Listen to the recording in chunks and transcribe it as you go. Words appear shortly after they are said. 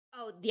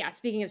Oh, yeah,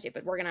 speaking of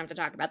stupid, we're going to have to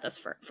talk about this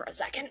for a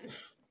second.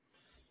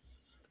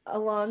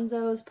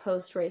 Alonso's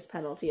post-race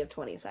penalty of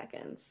 20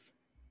 seconds.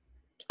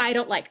 I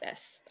don't like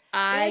this.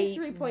 And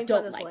 3 points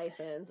on his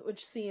license,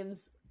 which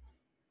seems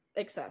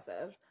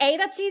excessive. A,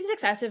 that seems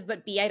excessive,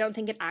 but B, I don't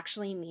think it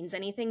actually means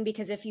anything,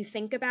 because if you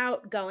think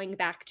about going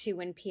back to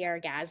when Pierre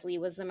Gasly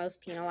was the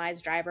most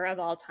penalized driver of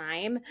all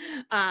time,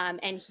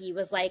 and he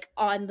was like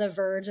on the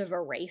verge of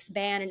a race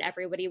ban, and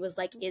everybody was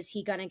like, is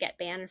he gonna get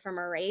banned from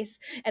a race?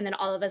 And then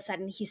all of a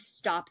sudden he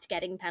stopped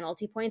getting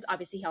penalty points.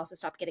 Obviously he also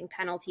stopped getting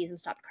penalties and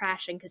stopped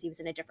crashing because he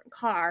was in a different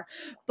car,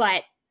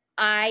 but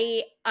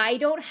I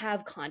don't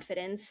have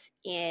confidence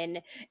in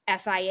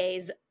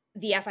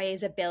the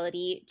FIA's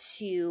ability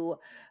to,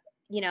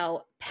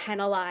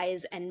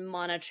 penalize and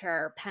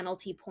monitor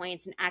penalty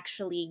points and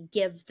actually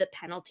give the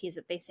penalties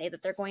that they say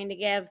that they're going to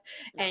give.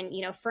 And,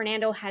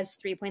 Fernando has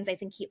 3 points. I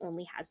think he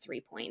only has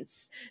 3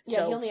 points.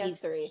 Yeah, he only has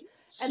 3.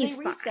 And they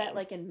reset fine.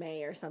 Like in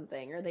May or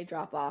something, or they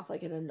drop off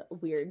like in a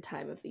weird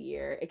time of the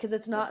year because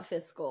it's not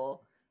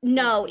fiscal.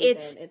 No,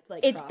 it's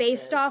like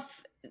based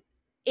off.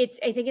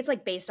 I think it's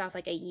like based off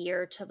like a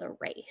year to the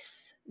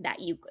race that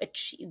you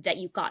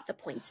got the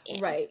points in.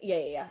 Right.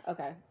 Yeah.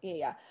 Okay.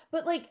 Yeah.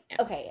 But like,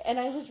 okay. And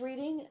I was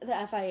reading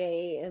the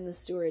FIA and the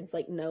stewards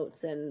like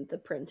notes and the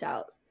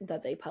printout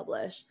that they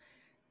publish.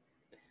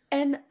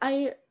 And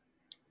I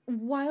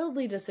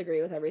wildly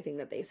disagree with everything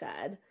that they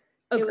said.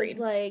 Agreed. It was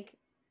like,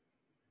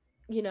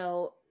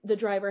 the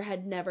driver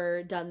had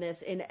never done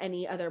this in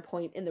any other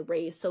point in the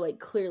race. So like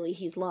clearly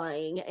he's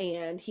lying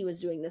and he was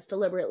doing this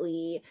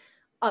deliberately.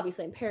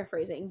 Obviously, I'm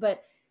paraphrasing,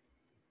 but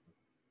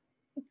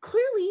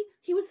clearly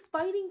he was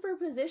fighting for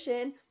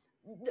position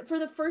for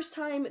the first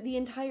time the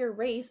entire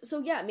race. So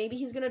yeah, maybe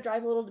he's going to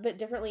drive a little bit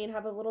differently and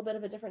have a little bit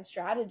of a different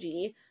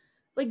strategy.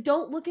 Like,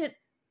 don't look at,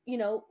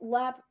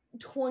 lap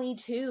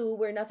 22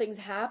 where nothing's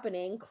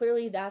happening.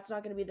 Clearly that's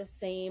not going to be the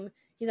same.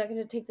 He's not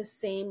going to take the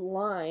same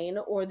line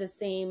or the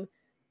same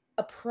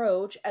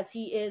approach as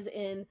he is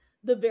in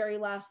the very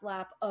last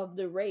lap of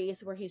the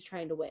race where he's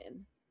trying to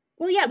win.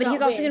 Well, yeah, but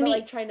he's also going to be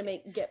like trying to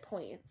get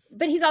points.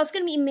 But he's also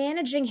going to be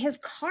managing his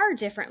car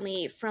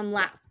differently from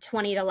lap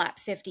 20 to lap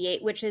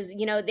 58, which is,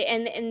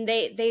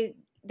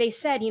 they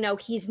said,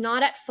 he's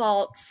not at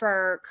fault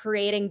for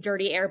creating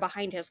dirty air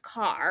behind his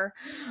car,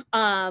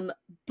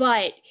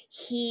 but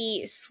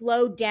he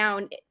slowed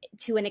down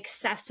to an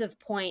excessive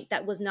point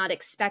that was not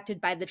expected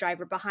by the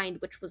driver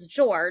behind, which was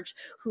George,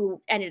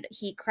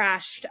 he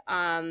crashed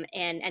and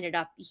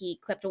he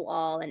clipped a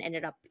wall and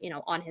ended up,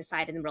 on his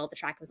side in the middle of the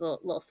track. It was a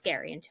little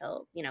scary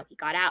until, he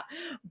got out.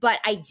 But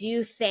I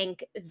do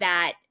think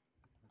that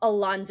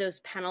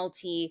Alonso's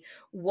penalty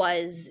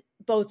was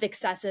both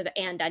excessive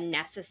and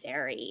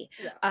unnecessary.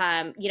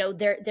 Yeah.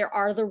 There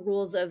are the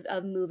rules of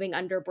moving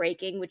under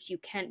braking, which you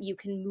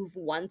can move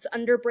once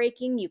under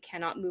braking. You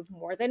cannot move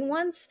more than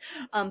once.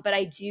 But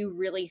I do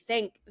really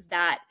think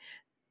that,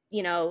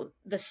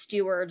 the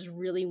stewards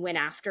really went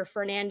after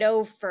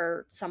Fernando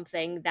for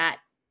something that,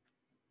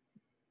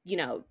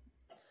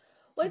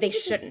 they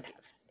shouldn't have.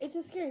 It's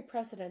a scary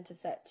precedent to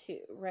set too,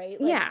 right?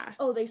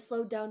 They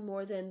slowed down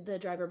more than the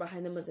driver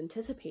behind them was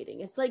anticipating.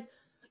 It's like,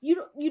 you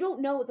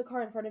don't know what the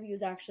car in front of you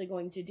is actually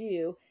going to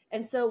do.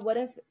 And so what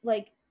if,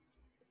 like,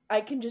 I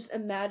can just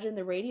imagine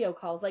the radio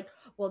calls like,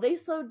 well, they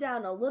slowed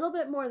down a little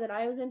bit more than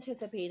I was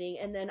anticipating,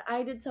 and then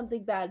I did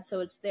something bad,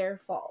 so it's their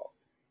fault.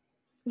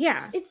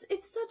 Yeah. It's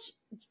such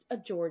a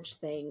George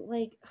thing.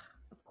 Like,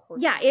 of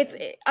course. Yeah,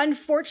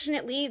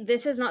 unfortunately,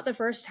 this is not the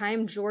first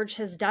time George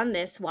has done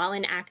this while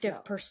in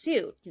active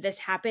pursuit. This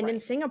happened in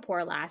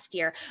Singapore last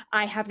year.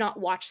 I have not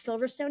watched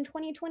Silverstone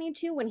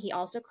 2022 when he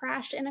also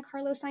crashed in a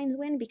Carlos Sainz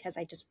win because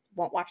I just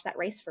won't watch that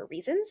race for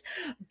reasons.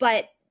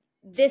 But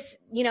this,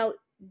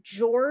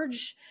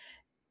 George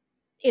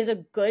is a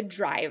good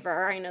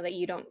driver. I know that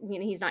you don't,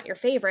 he's not your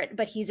favorite,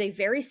 but he's a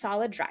very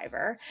solid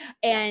driver.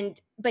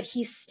 But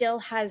he still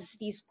has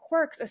these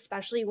quirks,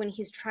 especially when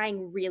he's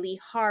trying really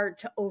hard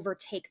to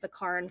overtake the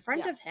car in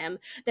front of him,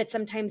 that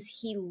sometimes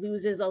he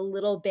loses a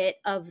little bit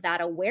of that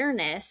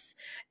awareness,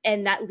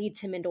 and that leads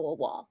him into a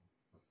wall.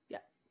 Yeah.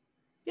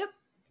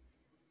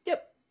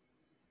 Yep.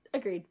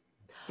 Agreed.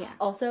 Yeah.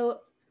 Also,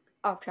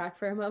 off track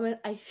for a moment,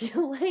 I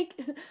feel like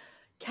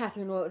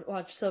Kathryn won't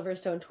watch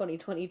Silverstone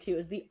 2022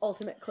 is the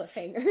ultimate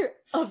cliffhanger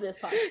of this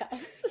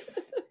podcast.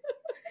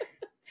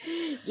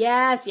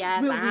 Yes,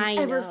 Will we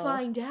ever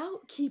find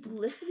out? Keep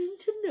listening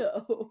to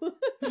know.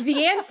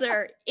 The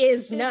answer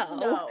is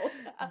no.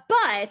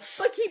 But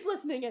keep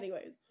listening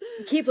anyways.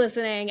 Keep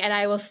listening, and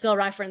I will still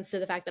reference to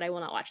the fact that I will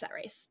not watch that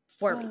race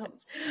for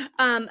reasons.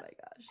 Oh my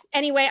gosh.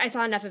 Anyway, I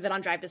saw enough of it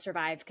on Drive to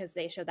Survive because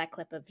they showed that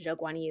clip of Zhou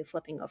Guanyu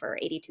flipping over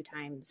 82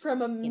 times.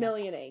 From a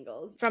million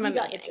angles. From a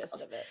million angles.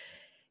 Gist of it.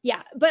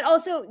 Yeah, but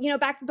also,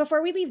 back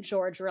before we leave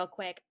George real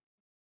quick,